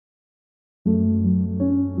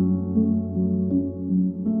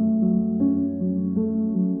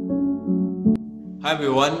Hi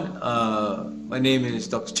everyone, my name is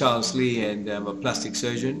Dr. Charles Lee and I'm a plastic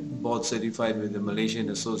surgeon, board certified with the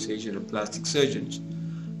Malaysian Association of Plastic Surgeons.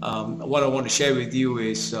 What I want to share with you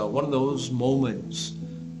is one of those moments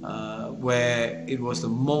where it was the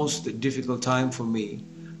most difficult time for me,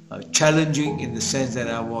 challenging in the sense that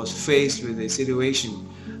I was faced with a situation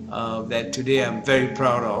that today I'm very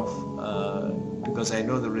proud of because I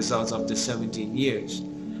know the results after 17 years.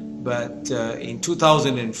 But in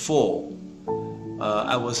 2004,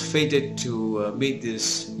 I was fated to meet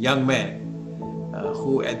this young man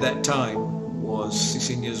who at that time was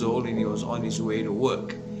 16 years old and he was on his way to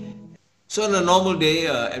work. So on a normal day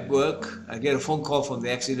at work, I get a phone call from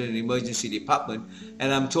the accident and emergency department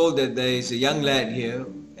and I'm told that there is a young lad here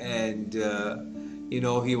and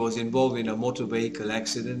he was involved in a motor vehicle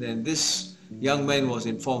accident, and this young man was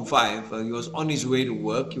in Form 5. He was on his way to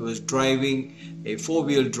work. He was driving a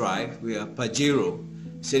four-wheel drive with a Pajero,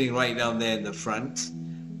 sitting right down there in the front,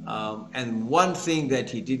 and one thing that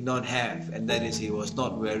he did not have, and that is he was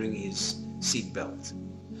not wearing his seat belt.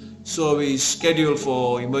 So we scheduled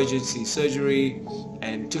for emergency surgery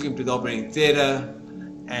and took him to the operating theater,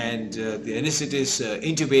 and the anesthetist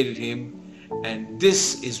intubated him, and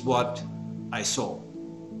this is what I saw.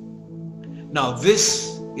 Now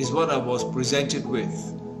this is what I was presented with.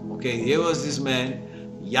 Okay, here was this man,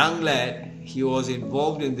 young lad. He was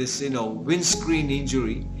involved in this windscreen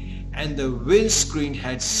injury, and the windscreen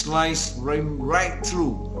had sliced right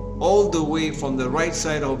through, all the way from the right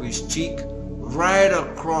side of his cheek right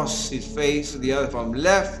across his face, the other from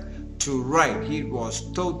left to right. He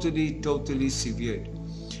was totally severed.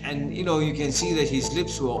 And you can see that his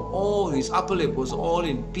lips were his upper lip was all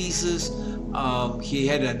in pieces. He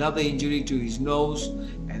had another injury to his nose,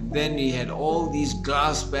 and then he had all these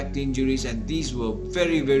glass-backed injuries, and these were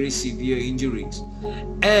very severe injuries.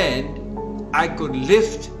 And I could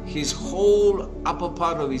lift his whole upper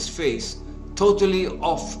part of his face totally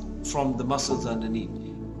off from the muscles underneath.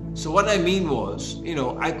 So what I mean was,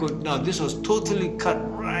 this was totally cut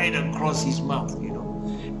right across his mouth,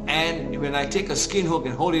 and when I take a skin hook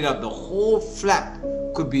and hold it up, the whole flap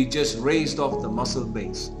could be just raised off the muscle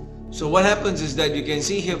base. So what happens is that you can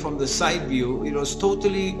see here from the side view, it was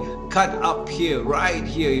totally cut up here, right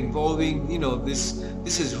here, involving,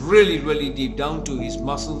 this is really deep down to his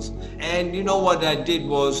muscles. And what I did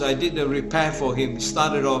was I did the repair for him.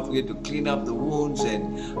 Started off, we had to clean up the wounds,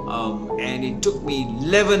 and it took me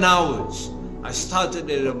 11 hours. I started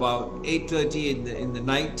at about 8:30 in the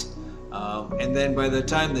night. And then by the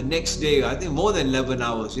time the next day, I think more than 11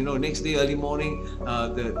 hours, next day early morning,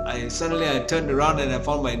 I turned around and I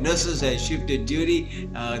found my nurses had shifted duty.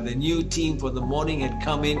 The new team for the morning had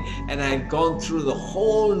come in, and I had gone through the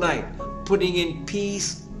whole night, putting in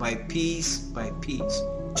piece by piece by piece,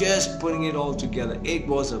 just putting it all together. It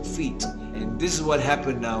was a feat. And this is what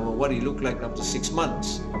happened now, what he looked like after 6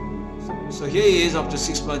 months. So here he is after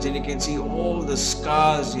 6 months, and you can see all the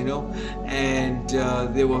scars, and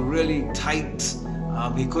they were really tight.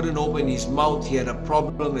 He couldn't open his mouth. He had a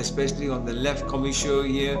problem, especially on the left commissure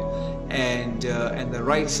here, and the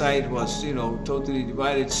right side was, totally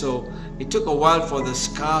divided. So it took a while for the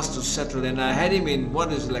scars to settle, and I had him in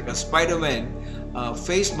what is like a Spider-Man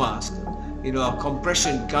face mask, a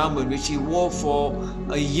compression garment which he wore for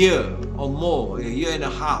a year or more, a year and a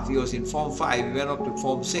half. He was in Form 5, he went up to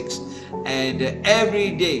Form 6, and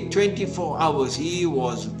every day, 24 hours, he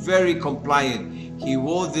was very compliant. He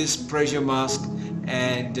wore this pressure mask,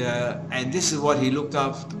 and this is what he looked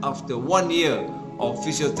after 1 year of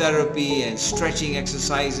physiotherapy and stretching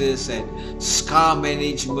exercises and scar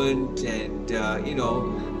management, and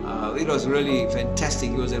it was really fantastic.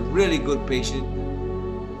 He was a really good patient.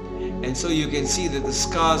 And so you can see that the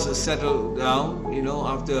scars are settled down,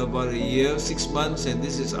 after about a year, 6 months, and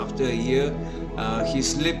this is after a year.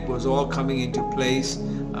 His lip was all coming into place,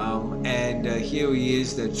 and here he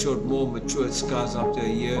is that showed more matured scars after a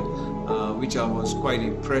year, which I was quite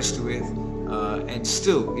impressed with. And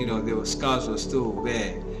still, scars were still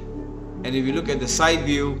there. And if you look at the side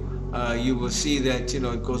view, you will see that,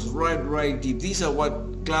 it goes right deep. These are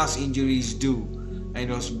what glass injuries do. And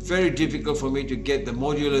it was very difficult for me to get the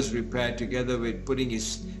modulus repaired together with putting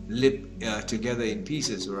his lip together in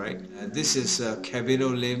pieces, right? This is Kevino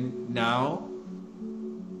Lim now,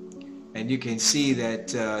 and you can see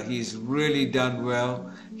that he's really done well.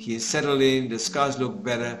 He's settled in, the scars look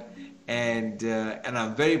better, and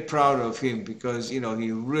I'm very proud of him because he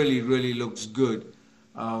really looks good,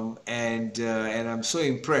 and I'm so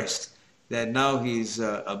impressed that now he's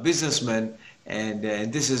a businessman. And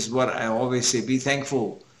this is what I always say, be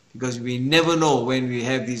thankful, because we never know when we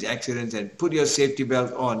have these accidents, and put your safety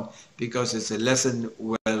belt on because it's a lesson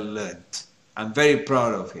well learned. I'm very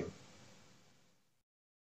proud of him.